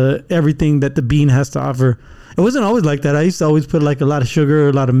everything that the bean has to offer. It wasn't always like that. I used to always put like a lot of sugar,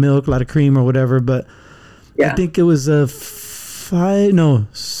 a lot of milk, a lot of cream or whatever. But yeah. I think it was 8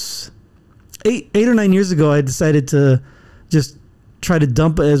 or 9 years ago, I decided to just try to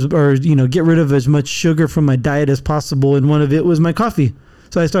get rid of as much sugar from my diet as possible. And one of it was my coffee.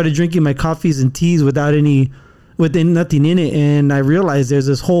 So I started drinking my coffees and teas with nothing in it. And I realized there's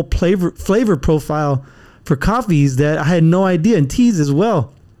this whole flavor profile for coffees that I had no idea, and teas as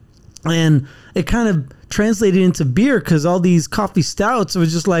well. And it kind of translated into beer because all these coffee stouts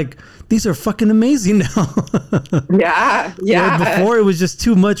was just like, these are fucking amazing now. Yeah. Before it was just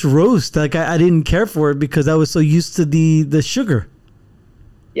too much roast. Like I didn't care for it because I was so used to the sugar.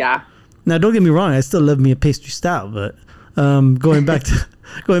 Yeah. Now don't get me wrong, I still love me a pastry stout, but going back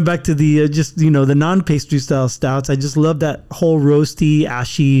to the the non-pastry style stouts, I just love that whole roasty,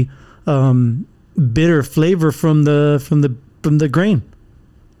 ashy, bitter flavor from the grain.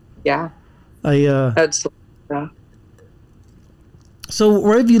 Yeah. Absolutely. Yeah. So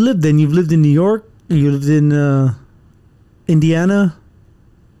where have you lived then? You've lived in New York? You lived in Indiana?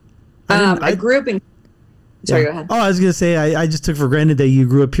 I grew up in... Sorry, go ahead. Oh, I was going to say, I just took for granted that you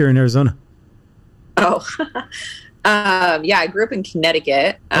grew up here in Arizona. Oh. Yeah, I grew up in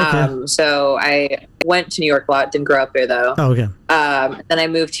Connecticut. Okay. So I went to New York a lot, didn't grow up there though. Oh, okay. Then I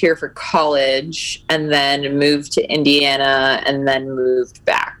moved here for college, and then moved to Indiana, and then moved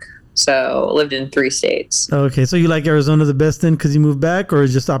back. So lived in 3 states. Okay, so you like Arizona the best then because you moved back, or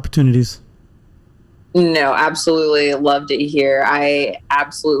just opportunities? No, absolutely loved it here. I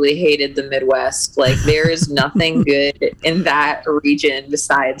absolutely hated the Midwest. Like there is nothing good in that region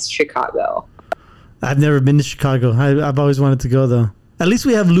besides Chicago. I've never been to Chicago. I've always wanted to go though. At least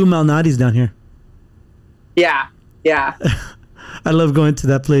we have Lou Malnati's down here. Yeah. I love going to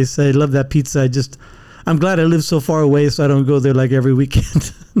that place. I love that pizza. I'm glad I live so far away so I don't go there like every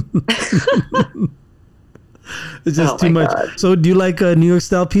weekend. It's just too much. God. So do you like New York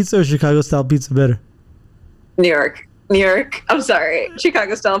style pizza or Chicago style pizza better? New York. I'm sorry.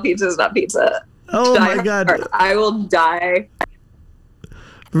 Chicago style pizza is not pizza. Oh my God. I will die.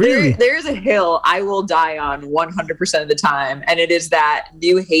 Really? There's a hill I will die on 100% of the time, and it is that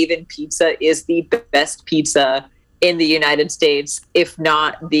New Haven pizza is the best pizza in the United States, if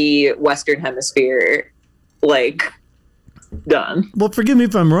not the Western Hemisphere. Like, done. Well, forgive me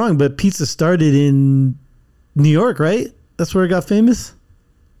if I'm wrong, but pizza started in New York, right? That's where it got famous?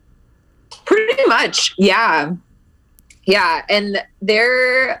 Pretty much, yeah. Yeah, and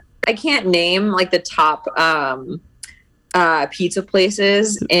I can't name like the top pizza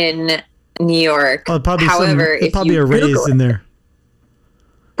places in New York. Oh, probably However, if probably you a Ray's Google in there.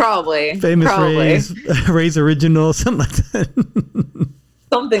 probably Famous probably Ray's, Ray's Original, something like that.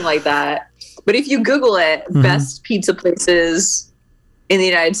 something like that. But if you Google it, best pizza places in the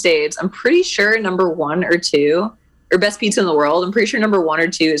United States, I'm pretty sure number 1 or 2, or best pizza in the world, I'm pretty sure number 1 or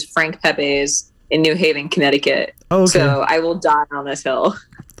 2 is Frank Pepe's in New Haven, Connecticut. Oh, okay. So I will die on this hill.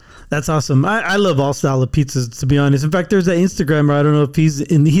 That's awesome. I love all style of pizzas, to be honest. In fact, there's an Instagrammer. I don't know if he's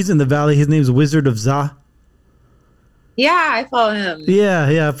in the Valley. His name's Wizard of Za. Yeah, I follow him.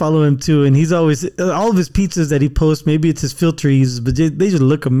 Yeah, I follow him too. And he's always, all of his pizzas that he posts, maybe it's his filter he uses, but they just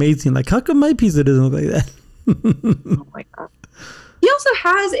look amazing. Like, how come my pizza doesn't look like that? Oh my God. He also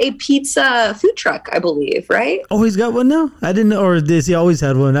has a pizza food truck, I believe, right? Oh, he's got one now? I didn't know. Or does he always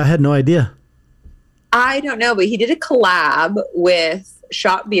had one? I had no idea. I don't know, but he did a collab with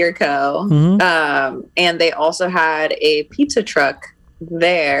Shop Beer Co. And they also had a pizza truck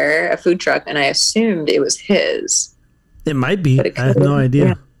there, a food truck, and I assumed it was his. It might be. But it I have no could, idea.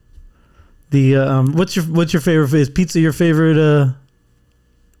 yeah. The what's your favorite? Is pizza your favorite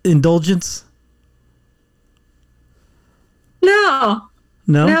indulgence? No.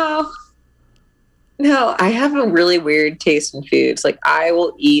 No. No, I have a really weird taste in foods. Like, I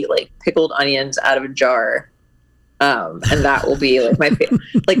will eat like pickled onions out of a jar. And that will be like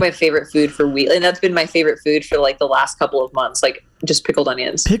my favorite food for week. And that's been my favorite food for like the last couple of months. Like, just pickled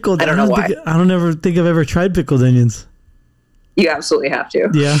onions. Pickled. I don't know why. I don't ever think I've ever tried pickled onions. You absolutely have to.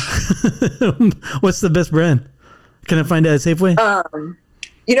 Yeah. What's the best brand? Can I find it at Safeway? I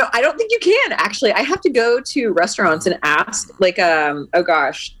don't think you can actually. I have to go to restaurants and ask. Like, the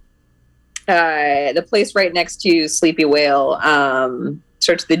place right next to Sleepy Whale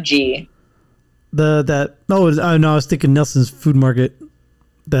starts with the G. No, I was thinking Nelson's Food Market.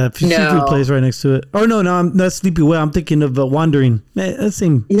 The seafood place right next to it. Oh no, I'm not Sleepy Whale. I'm thinking of Wandering.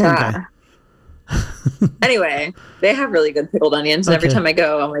 Same guy. Anyway, they have really good pickled onions, and every time I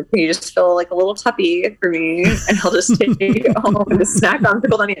go, I'm like, can you just fill like a little tuppy for me, and I'll just take it home and just snack on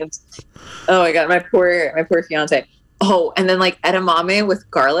pickled onions. Oh my God, my poor fiance. Oh, and then like edamame with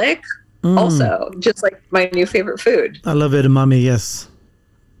garlic, also just like my new favorite food. I love edamame. Yes,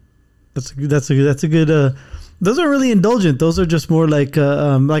 that's a good. Those are really indulgent. Those are just more like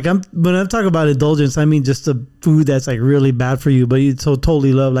when I'm talking about indulgence, I mean just a food that's like really bad for you, but you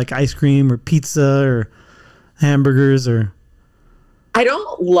totally love, like ice cream or pizza or hamburgers or. I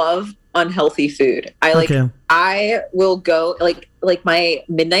don't love unhealthy food. I will go like my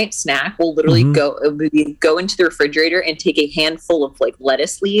midnight snack will literally go into the refrigerator and take a handful of like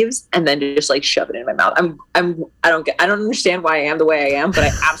lettuce leaves and then just like shove it in my mouth. I don't understand why I am the way I am, but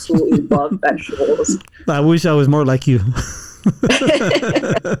I absolutely love vegetables. I wish I was more like you.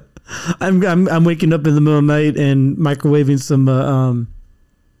 I'm waking up in the middle of the night and microwaving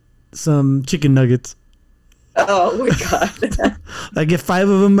some chicken nuggets. Oh my God. I get 5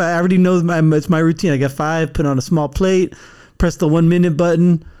 of them. I already know it's my routine. I get 5, put on a small plate, press the 1 minute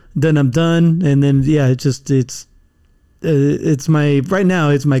button, then I'm done. And then, yeah, it's right now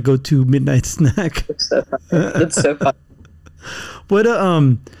it's my go-to midnight snack. That's so fun. What,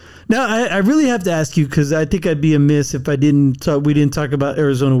 now I really have to ask you, cause I think I'd be amiss if we didn't talk about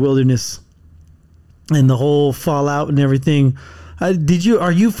Arizona wilderness and the whole fallout and everything.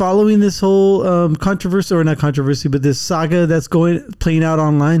 Are you following this whole controversy, or not controversy, but this saga that's playing out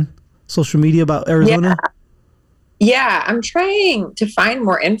online, social media about Arizona? Yeah, I'm trying to find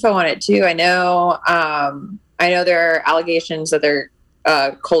more info on it too. I know there are allegations that their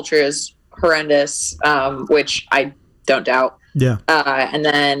culture is horrendous, which I don't doubt. Yeah. And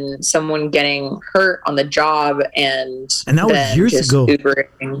then someone getting hurt on the job, and that was years ago.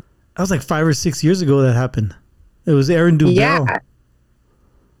 Ubering. That was like 5 or 6 years ago that happened. It was Aaron Dubell. Yeah.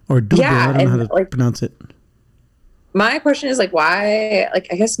 Or Dubell, I don't know how to pronounce it. My question is like, why? Like,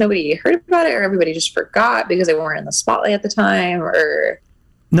 I guess nobody heard about it, or everybody just forgot because they weren't in the spotlight at the time, or.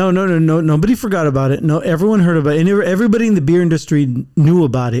 No. Nobody forgot about it. No, everyone heard about it, and everybody in the beer industry knew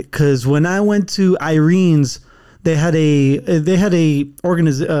about it. Because when I went to Irene's, they had a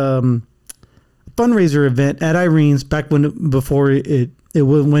fundraiser event at Irene's back when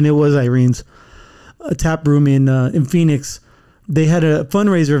it was Irene's, a tap room in Phoenix. they had a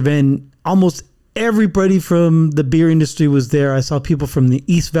fundraiser event. Almost everybody from the beer industry was there. I saw people from the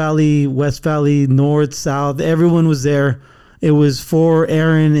East Valley, West Valley, North, South. Everyone was there. It was for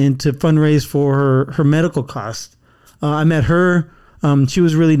Erin and to fundraise for her medical costs. I met her. She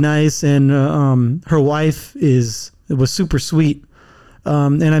was really nice, and her wife was super sweet.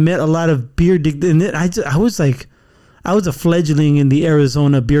 And I met a lot of beer and I was a fledgling in the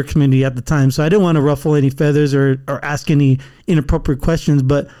Arizona beer community at the time, so I didn't want to ruffle any feathers or ask any inappropriate questions.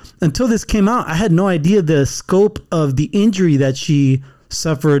 But until this came out, I had no idea the scope of the injury that she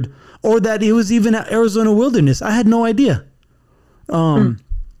suffered, or that it was even at Arizona Wilderness. I had no idea. And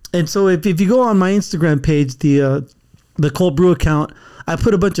so if you go on my Instagram page, the Cold Brew account, I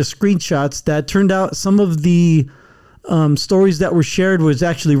put a bunch of screenshots that turned out some of the stories that were shared was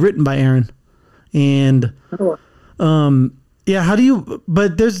actually written by Erin. And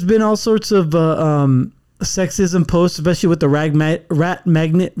but there's been all sorts of sexism posts, especially with the rat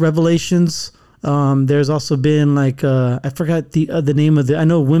magnet revelations. There's also been like I forgot the name of I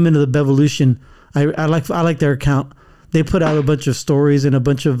know Women of the Bevolution. I like their account. They put out a bunch of stories and a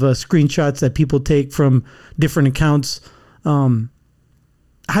bunch of screenshots that people take from different accounts. How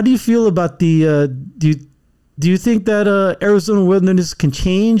do you feel about the do you think that Arizona Wilderness can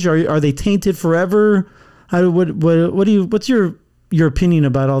change? Are they tainted forever? What's your opinion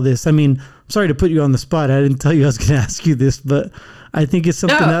about all this? I mean, I'm sorry to put you on the spot. I didn't tell you I was going to ask you this, but I think it's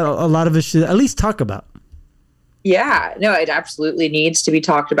something that a lot of us should at least talk about. Yeah, no, it absolutely needs to be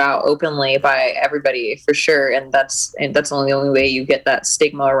talked about openly by everybody for sure. And that's only the only way you get that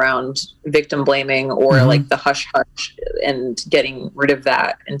stigma around victim blaming or like the hush hush and getting rid of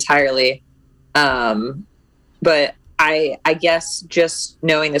that entirely. But I guess just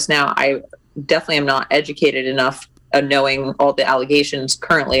knowing this now, I definitely am not educated enough of knowing all the allegations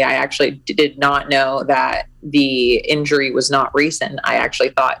currently. I actually did not know that the injury was not recent. I actually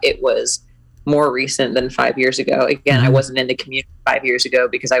thought it was more recent than 5 years ago. Again, I wasn't in the community 5 years ago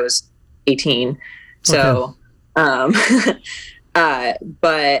because I was 18. So, but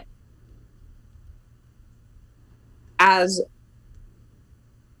as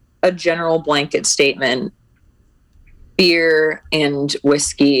a general blanket statement, beer and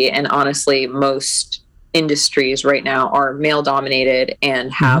whiskey, and honestly, most industries right now are male dominated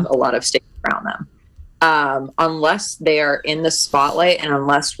and have a lot of stigma around them. Unless they are in the spotlight and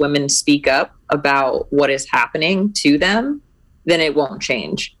unless women speak up about what is happening to them, then it won't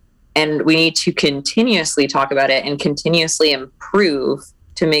change. And we need to continuously talk about it and continuously improve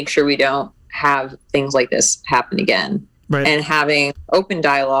to make sure we don't have things like this happen again. Right. And having open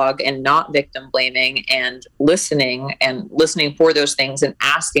dialogue and not victim blaming and listening for those things and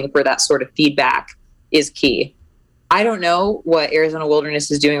asking for that sort of feedback is key. I don't know what Arizona Wilderness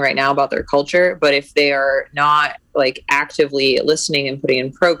is doing right now about their culture, but if they are not like actively listening and putting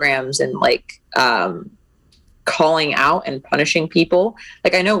in programs and like calling out and punishing people,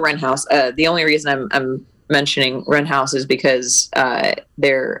 like I know Wren House. The only reason I'm mentioning Wren House is because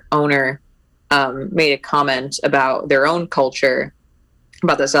their owner made a comment about their own culture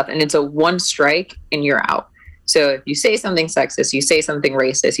about this stuff, and it's a one strike and you're out. So if you say something sexist, you say something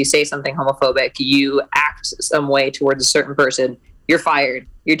racist, you say something homophobic, you act some way towards a certain person, you're fired,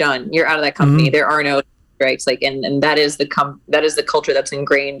 you're done, you're out of that company. There are no strikes. Like, and that is the culture that's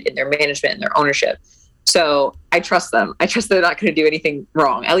ingrained in their management and their ownership. So I trust them. I trust they're not going to do anything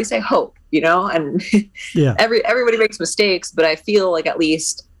wrong. At least I hope, and everybody makes mistakes, but I feel like at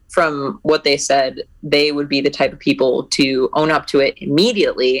least from what they said, they would be the type of people to own up to it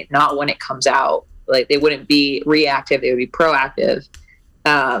immediately, not when it comes out. Like they wouldn't be reactive; they would be proactive,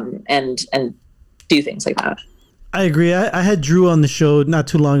 and do things like that. I agree. I had Drew on the show not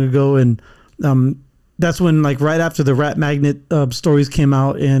too long ago, and that's when, like, right after the rat magnet stories came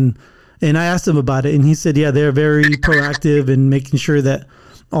out, and I asked him about it, and he said, yeah, they're very proactive in making sure that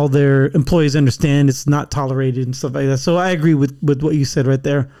all their employees understand it's not tolerated and stuff like that. So I agree with what you said right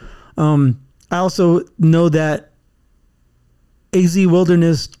there. I also know that AZ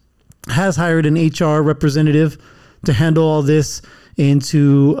Wilderness has hired an HR representative to handle all this and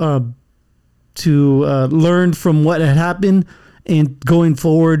to learn from what had happened, and going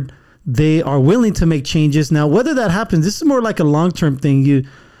forward, they are willing to make changes. Now, whether that happens, this is more like a long-term thing.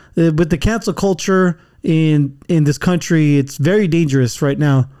 With the cancel culture in this country, it's very dangerous right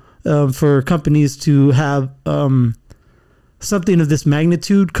now for companies to have something of this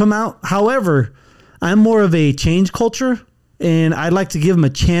magnitude come out. However, I'm more of a change culture, and I'd like to give them a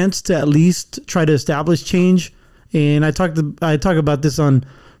chance to at least try to establish change. And I talk about this on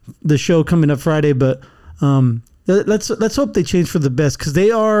the show coming up Friday, but let's hope they change for the best, because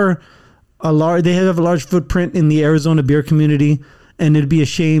they are they have a large footprint in the Arizona beer community, and it'd be a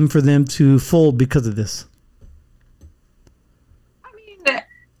shame for them to fold because of this. I mean,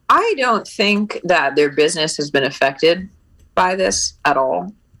 I don't think that their business has been affected by this at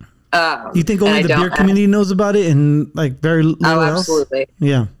all. You think only the beer community knows about it, and like very little else? Absolutely.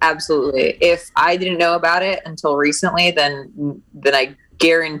 Yeah, absolutely. If I didn't know about it until recently, then I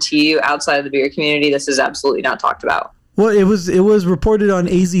guarantee you, outside of the beer community, this is absolutely not talked about. Well, it was reported on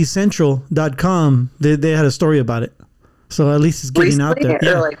azcentral.com. They had a story about it, so at least it's getting out there.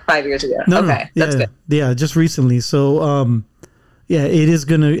 Yeah, or like 5 years ago. No, okay, that's good. Yeah, just recently. So, yeah, it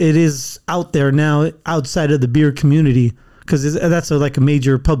is out there now outside of the beer community. Because that's like a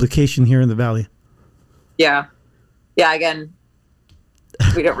major publication here in the Valley. Yeah. Again,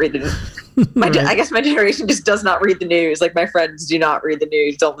 we don't read the news. Right. I guess my generation just does not read the news. Like my friends do not read the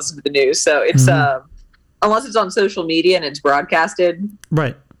news, don't listen to the news. So it's unless it's on social media and it's broadcasted.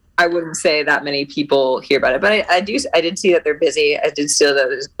 Right. I wouldn't say that many people hear about it, but I did see that they're busy. I did see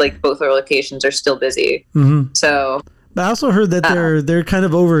that like both their locations are still busy. Mm-hmm. So. But I also heard that they're kind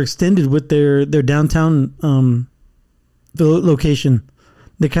of overextended with their downtown. The location,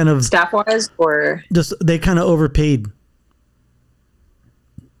 they kind of staff wise, or just they kind of overpaid.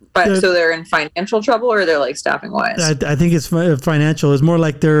 But so they're in financial trouble, or they're like staffing wise. I think it's financial. It's more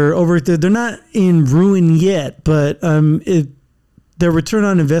like they're not in ruin yet, but their return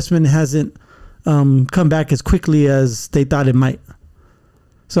on investment hasn't come back as quickly as they thought it might.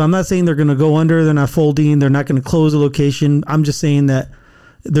 So I'm not saying they're going to go under. They're not folding. They're not going to close the location. I'm just saying that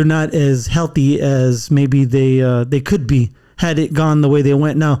they're not as healthy as maybe they could be had it gone the way they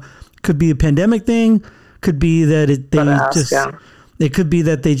went. Now, could be a pandemic thing. Could be that it could be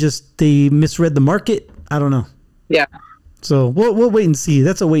that they misread the market. I don't know. Yeah. So we'll wait and see.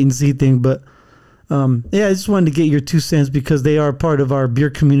 That's a wait and see thing. But yeah, I just wanted to get your 2 cents because they are part of our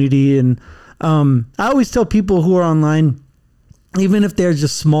beer community, and I always tell people who are online, even if they're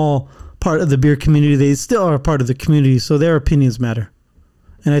just small part of the beer community, they still are part of the community. So their opinions matter.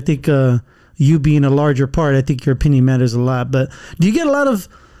 And I think you being a larger part, I think your opinion matters a lot. But do you get a lot of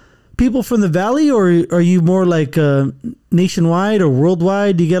people from the Valley, or are you more like nationwide or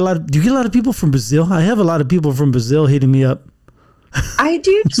worldwide? Do you get a lot of people from Brazil? I have a lot of people from Brazil hitting me up. I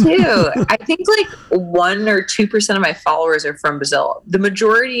do too. I think like 1 or 2% of my followers are from Brazil. The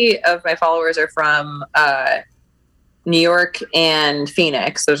majority of my followers are from New York and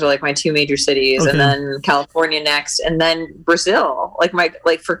Phoenix. Those are like my 2 major cities, and then California next, and then Brazil.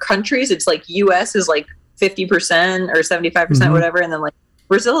 Like for countries, it's like US is like 50% or 75%, whatever, and then like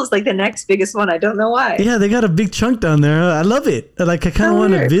Brazil is like the next biggest one. I don't know why. Yeah, they got a big chunk down there. I love it. Like I kind of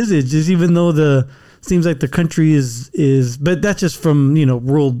want to visit, just even though seems like the country is, but that's just from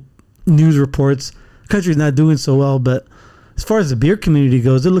world news reports. The country's not doing so well, but as far as the beer community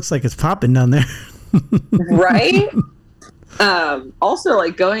goes, it looks like it's popping down there. Right. Also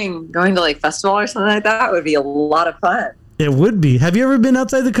like going to like festival or something like that would be a lot of fun. It would be. Have you ever been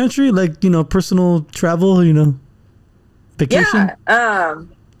outside the country, like personal travel, vacation? Yeah.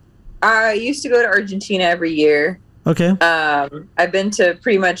 I used to go to Argentina every year. Okay. I've been to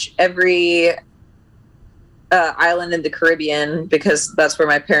pretty much every island in the Caribbean because that's where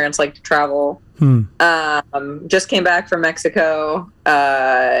my parents like to travel. Just came back from Mexico.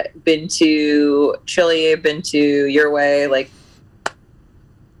 Been to Chile. Been to Uruguay. Like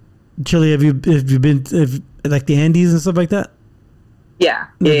Chile. Have you been like the Andes and stuff like that? Yeah.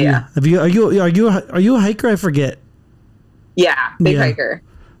 Yeah. Are you a hiker? I forget. Yeah, big hiker.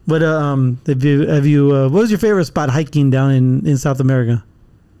 But have you what was your favorite spot hiking down in South America?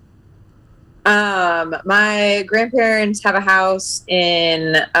 My grandparents have a house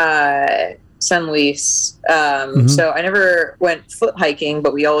in San Luis. So I never went foot hiking,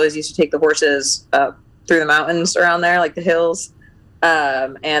 but we always used to take the horses through the mountains around there, like the hills.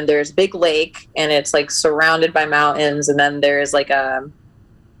 And there's a big lake, and it's like surrounded by mountains, and then there's like an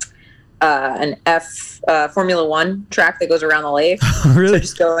Formula One track that goes around the lake. Really? So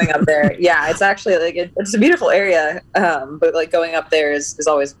just going up there, yeah, it's actually like it's a beautiful area. But like going up there is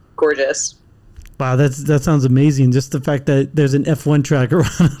always gorgeous. Wow, that sounds amazing. Just the fact that there's an F1 track around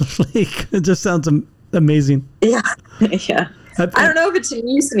a lake, it just sounds amazing. Yeah, yeah. I don't know if it's in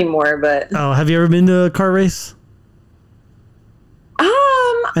use anymore, but have you ever been to a car race?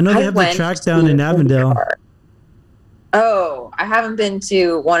 I know they have the track down in Avondale. Oh, I haven't been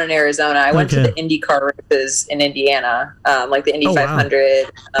to one in Arizona. I went to the IndyCar races in Indiana, like the Indy 500.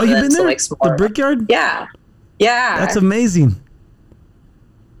 Wow. Oh, you've been there? Like the Brickyard? Yeah. Yeah. That's amazing.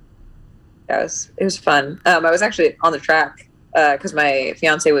 Yeah, it was fun. I was actually on the track because my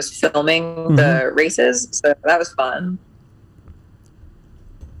fiance was filming the races, so that was fun.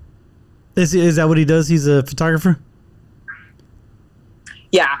 Is that what he does? He's a photographer?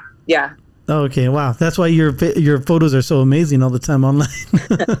 Yeah. Yeah. Oh, okay. Wow. That's why your photos are so amazing all the time online.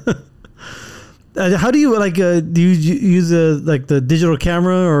 How do you do you use like the digital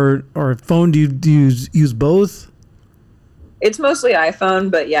camera or phone? Do you use both? It's mostly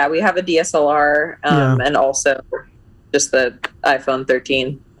iPhone, but yeah, we have a DSLR and also just the iPhone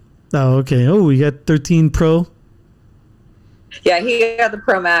 13. Oh, okay. Oh, you got 13 Pro? Yeah, he got the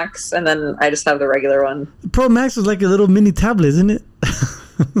Pro Max, and then I just have the regular one. The Pro Max is like a little mini tablet, isn't it?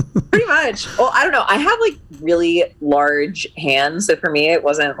 Pretty much. Well, I don't know. I have like really large hands, so for me, it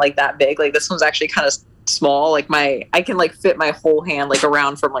wasn't like that big. Like this one's actually kind of small. Like I can like fit my whole hand like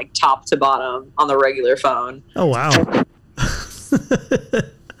around from like top to bottom on the regular phone. Oh wow.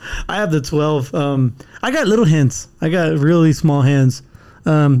 I have the 12. I got little hands. I got really small hands.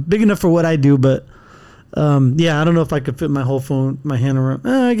 Big enough for what I do, but yeah, I don't know if I could fit my whole my hand around.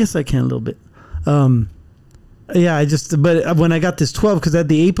 I guess I can a little bit. Yeah, but when I got this 12, because I had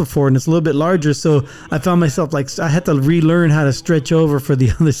the 8 before and it's a little bit larger, so I found myself like I had to relearn how to stretch over for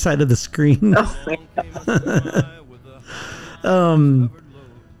the other side of the screen. Oh my God.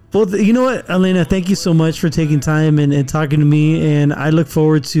 Well, you know what, Elena, thank you so much for taking time and talking to me, and I look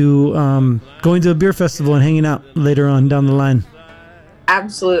forward to going to a beer festival and hanging out later on down the line.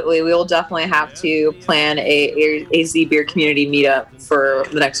 Absolutely. We will definitely have to plan a Z Beer community meetup for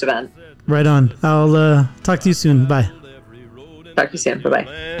the next event. Right on. I'll talk to you soon. Bye. Talk to you soon. Bye-bye.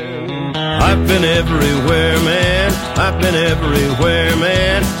 I've been everywhere, man. I've been everywhere,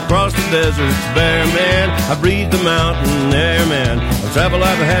 man. Across the deserts bare, man. I breathe the mountain air, man. I've traveled,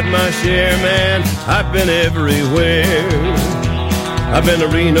 I've had my share, man. I've been everywhere. I've been to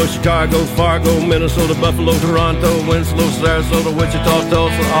Reno, Chicago, Fargo, Minnesota, Buffalo, Toronto, Winslow, Sarasota, Wichita,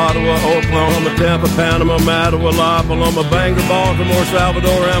 Tulsa, Ottawa, Oklahoma, Tampa, Panama, Mattawa, La Paloma, Bangor, Baltimore,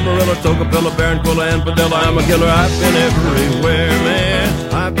 Salvador, Amarillo, Tocopilla, Barranquilla, and Padilla. I'm a killer. I've been everywhere,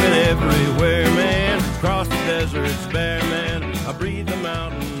 man. I've been everywhere, man. Across the deserts bare, man. I breathe the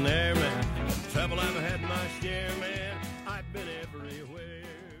mountain air, man. Travel, I've had my share, man.